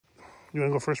You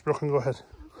want to go first, Brooklyn? Go ahead.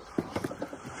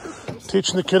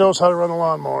 Teaching the kiddos how to run the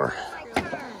lawnmower.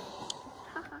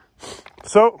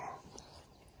 So,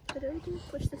 what do I do?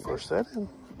 Push that in.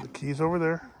 The key's over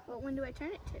there. What one do I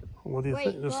turn it to? What do you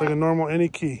think? Just like a normal any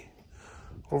key.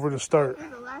 Over to start.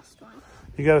 The last one.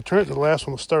 You got to turn it to the last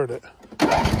one to start it. Leave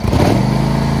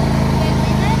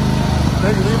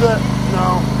that.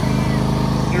 No.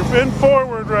 You're in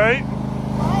forward, right?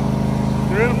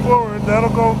 What? You're in forward. That'll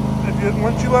go.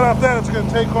 Once you let off that, it's going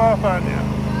to take off on you.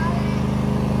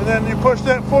 And then you push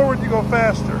that forward, you go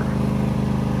faster.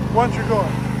 Once you're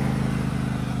going.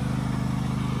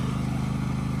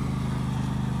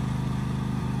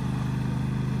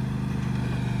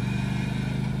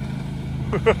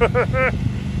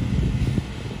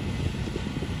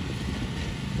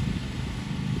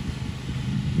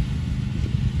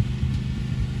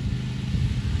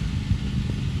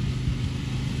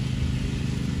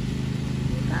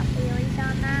 Pop wheelies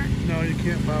on that? No, you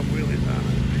can't pop wheelies on it.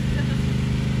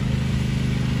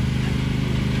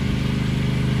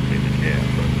 Maybe you can,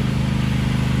 but...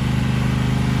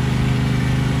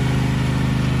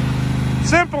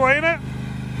 Simple, ain't it?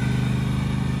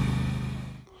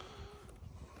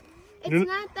 It's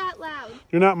not that loud.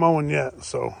 You're not mowing yet,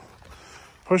 so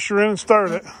push her in and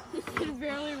start it. You can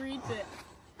barely reach it.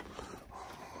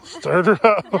 Start her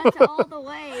up. That's all the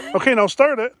way. Okay, now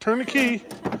start it. Turn the key.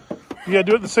 You gotta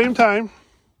do it at the same time.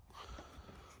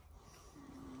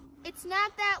 It's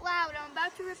not that loud. I'm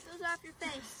about to rip those off your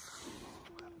face.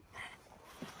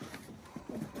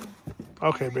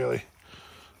 Okay, Bailey.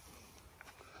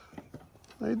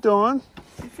 How you doing?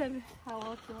 You said how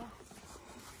loud you are.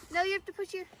 No, you have to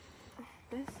push your...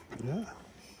 This? Yeah.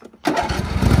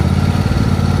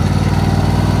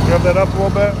 Grab that up a little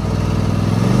bit.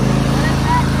 What does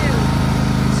that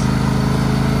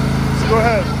do? Go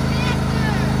ahead.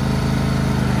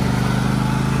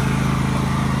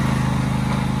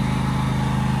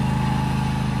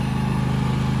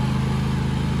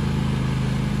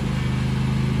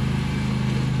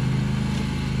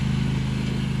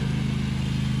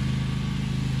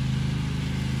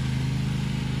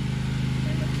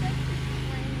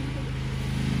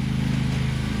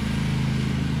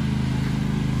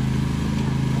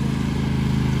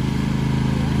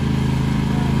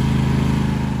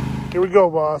 Here we go,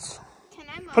 boss. Can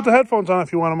I mow? Put the headphones on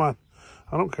if you want them on.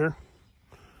 I don't care.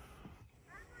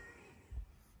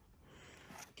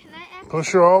 Can I ask?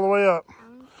 Push her all the way up.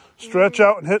 Stretch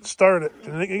out and hit start it.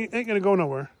 And it ain't going to go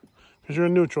nowhere because you're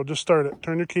in neutral. Just start it.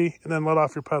 Turn your key and then let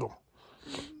off your pedal.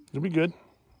 You'll be good.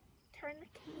 Turn the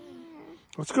key.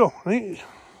 Let's go. I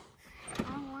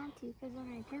don't want to because when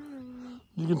I turn...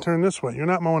 You can turn this way. You're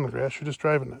not mowing the grass. You're just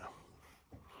driving it.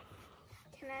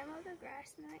 Can I mow the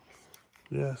grass next?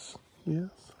 Yes.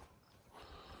 Yes.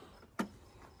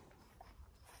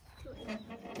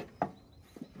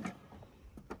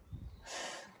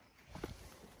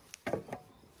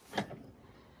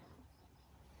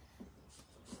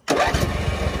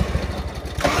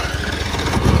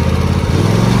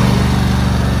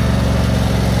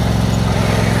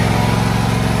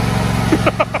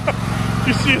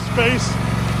 You see his face?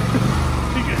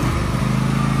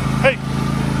 Hey!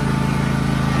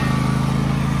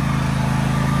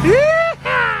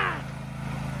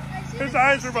 His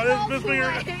eyes were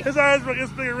his eyes were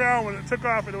this big around when it took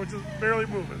off and it was just barely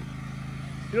moving.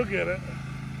 You'll get it.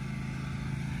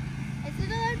 Is it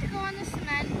allowed to go on the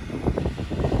cement?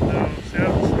 No, see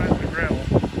how the cement's the gravel.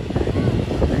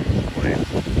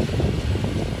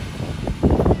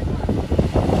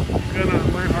 Gonna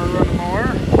learn how to run a mower?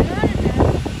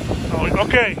 Oh,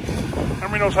 okay.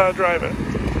 Emery knows how to drive it.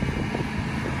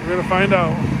 We're gonna find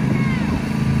out.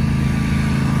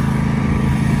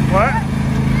 What?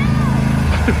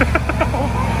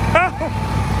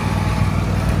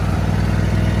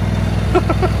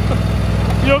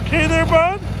 You okay there,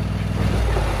 bud?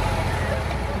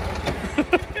 I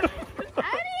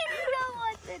didn't know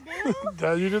what to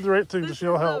do. You did the right thing. Just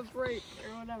you'll help. Break or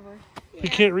whatever. You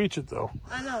can't reach it though.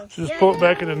 I know. So just pull it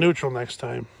back into neutral next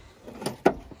time.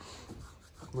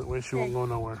 That way she won't go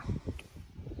nowhere.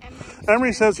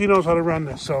 Emery says he knows how to run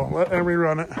this, so let Emery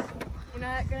run it. You're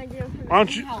not gonna give him Why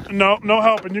don't you? help. No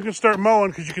help, and you can start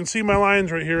mowing because you can see my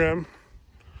lines right here, Em.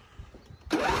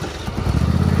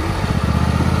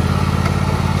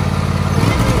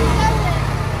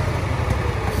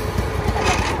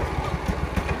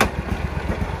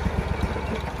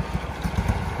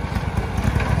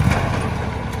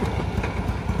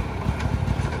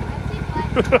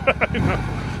 I know.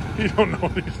 You don't know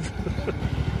what he's doing.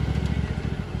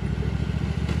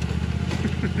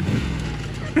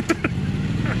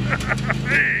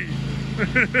 Hey!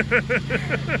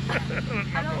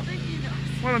 I don't think you know.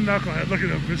 What a knucklehead. Look at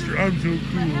him, Mr. I'm so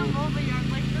Let him cool. over you. I'm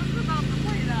like, this is about to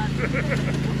play that.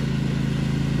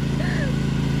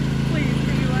 Please,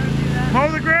 can you let him do that? Mow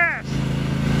the grass.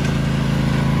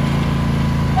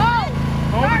 Go!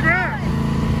 Mow the grass.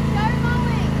 Start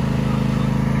mowing.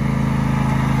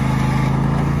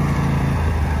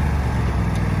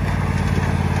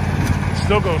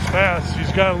 Still goes fast.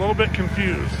 She's got a little bit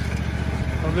confused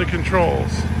of the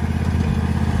controls.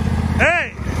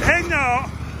 Hey, hey now.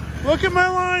 Look at my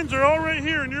lines. They're all right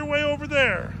here and you're way over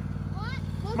there. What?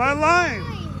 Look My at the line.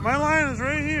 My line is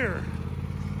right here.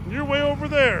 You're way over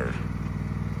there.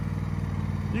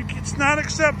 It's not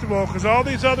acceptable because all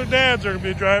these other dads are going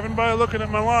to be driving by looking at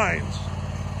my lines.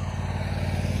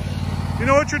 You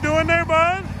know what you're doing there,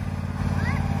 bud?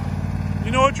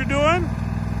 You know what you're doing?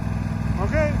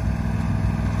 Okay.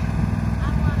 I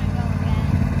want to go again.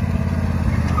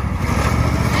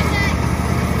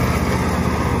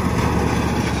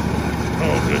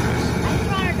 Oh, goodness. I just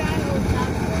want to drive a little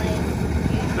south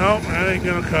blade. Nope, that ain't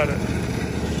going to cut it.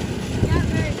 Not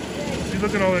very good. See,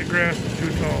 look at all that grass is too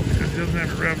tall because he doesn't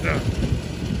have it revved up.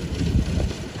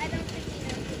 I don't think he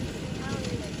knows. I don't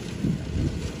either.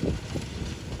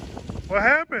 What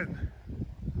happened?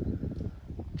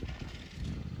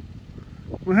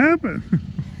 What happened?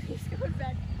 He's going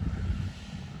back.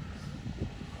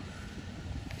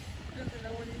 He doesn't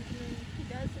know what he's doing. He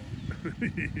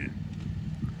doesn't.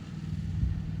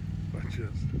 Watch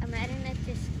this. Imagine it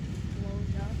just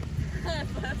blows up.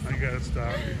 I gotta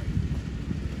stop you.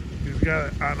 He's got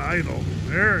it on idle.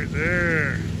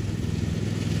 There.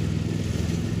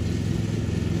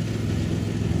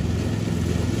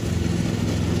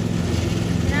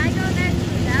 Can I go next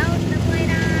without the blade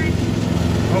on?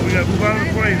 Oh, we gotta move out of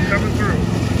the plane. Coming through.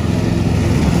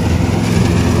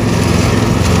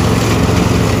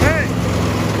 Hey!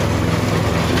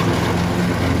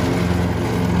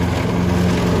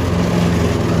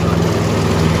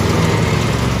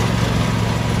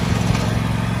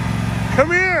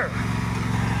 Come here!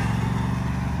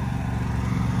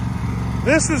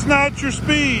 This is not your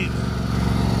speed.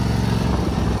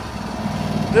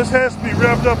 This has to be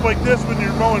revved up like this when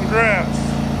you're mowing grass.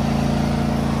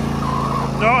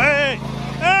 No, hey!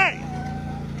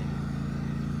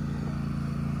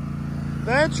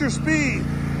 That's your speed.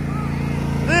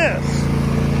 This.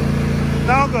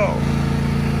 Now go.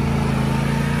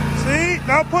 See?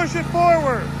 Now push it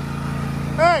forward.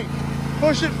 Hey!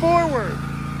 Push it forward.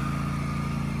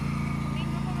 Can we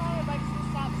move on our bikes to the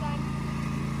stop sign?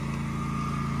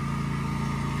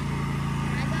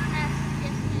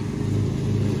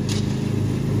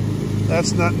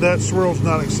 That swirl's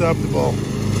not acceptable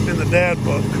in the dad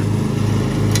book.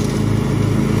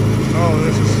 Oh,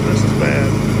 this is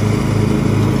bad.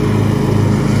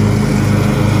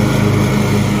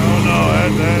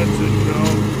 No, that's it. No.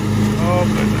 Oh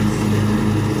goodness.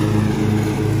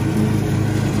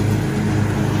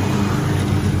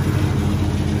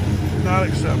 Not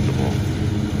acceptable.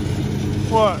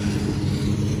 What?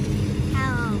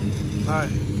 Hello. Hi.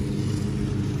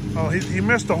 Oh, he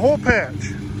missed a whole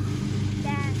patch.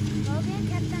 Dad, Logan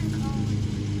kept on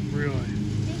calling. Really?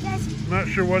 Because Not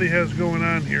sure what he has going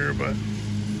on here, but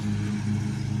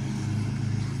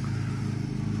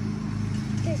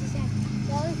he said,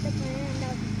 Wally's the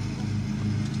plan.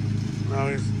 now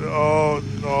he's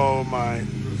oh my,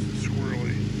 this is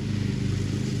squirrely.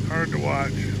 Hard to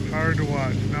watch.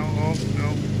 No, oh no.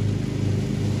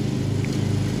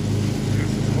 This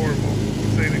is horrible.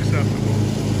 This ain't acceptable.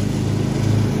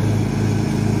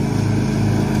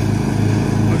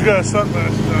 He's got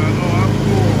sunglasses on. Oh, I'm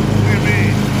cool. Look at me.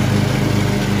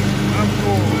 I'm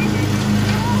cool.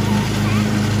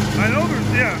 I know there's,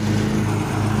 yeah.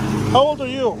 How old are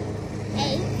you?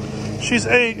 8. She's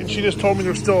 8 and she just told me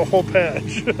there's still a whole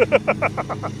patch.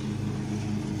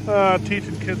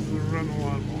 Teaching kids to run the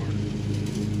lawnmower.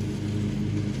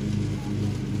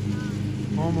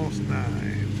 Almost 9.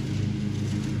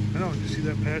 I know, did you see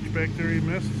that patch back there you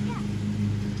missed? Yeah.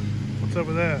 What's up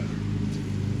with that?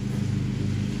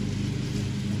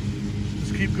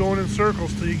 Just keep going in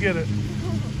circles till you get it.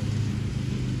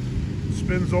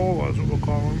 Spinzola is what we'll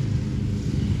call them.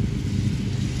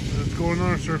 Let's go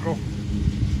another circle.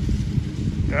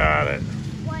 Got it.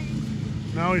 One.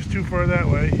 Now he's too far that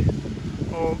way.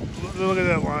 Oh, look at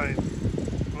that line.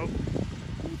 Oh,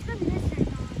 He's gonna miss it.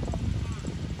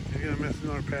 he's gonna miss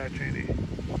another patch, ain't he?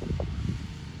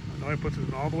 Now he puts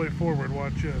it all the way forward.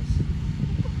 Watch this.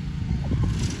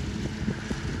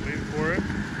 Waiting for it.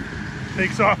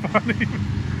 Takes off on him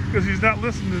because he's not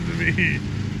listening to me.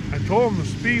 I told him the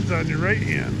speed's on your right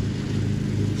hand.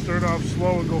 Start off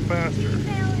slow and go faster.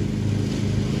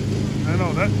 I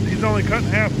know that he's only cutting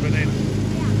half of it, ain't it?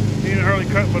 Yeah. He ain't hardly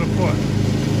cut but a foot.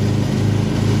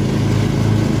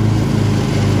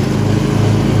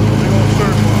 Big old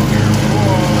circle out here.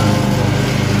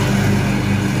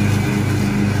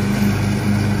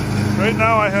 Whoa. Right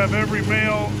now I have every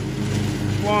male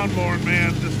lawnmower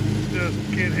man just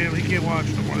can't handle. He can't watch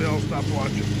no more. They all stopped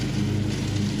watching.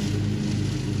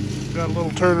 Got a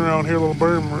little turnaround here, a little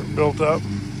berm built up.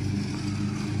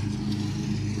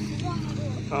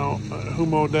 Oh, who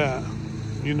mowed that?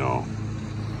 You know.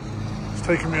 It's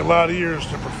taken me a lot of years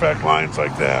to perfect lines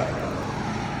like that.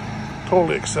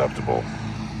 Totally acceptable.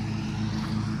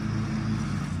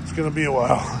 It's gonna be a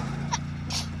while.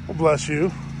 Well, bless you.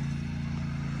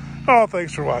 Oh,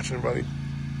 thanks for watching, everybody.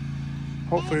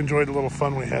 Hopefully you enjoyed the little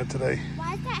fun we had today.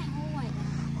 Why is that hole like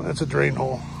that? Well, that's a drain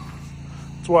hole.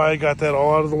 That's why I got that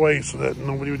all out of the way so that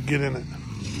nobody would get in it.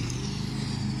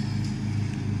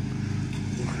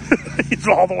 He's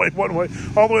all the way one way,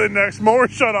 all the way to the next. Mower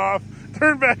shut off.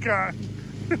 Turn back on.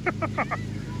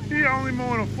 He's only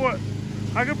mowing a foot.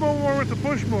 I could mow more with the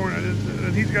push mower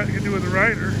than he's got to do with the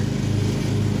rider.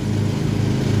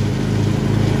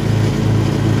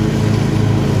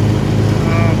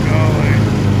 Oh, golly.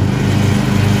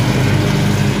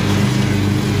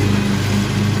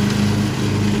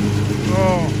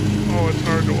 Oh, it's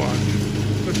hard to watch.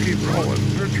 Let's keep rolling.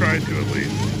 Or try to at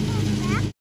least.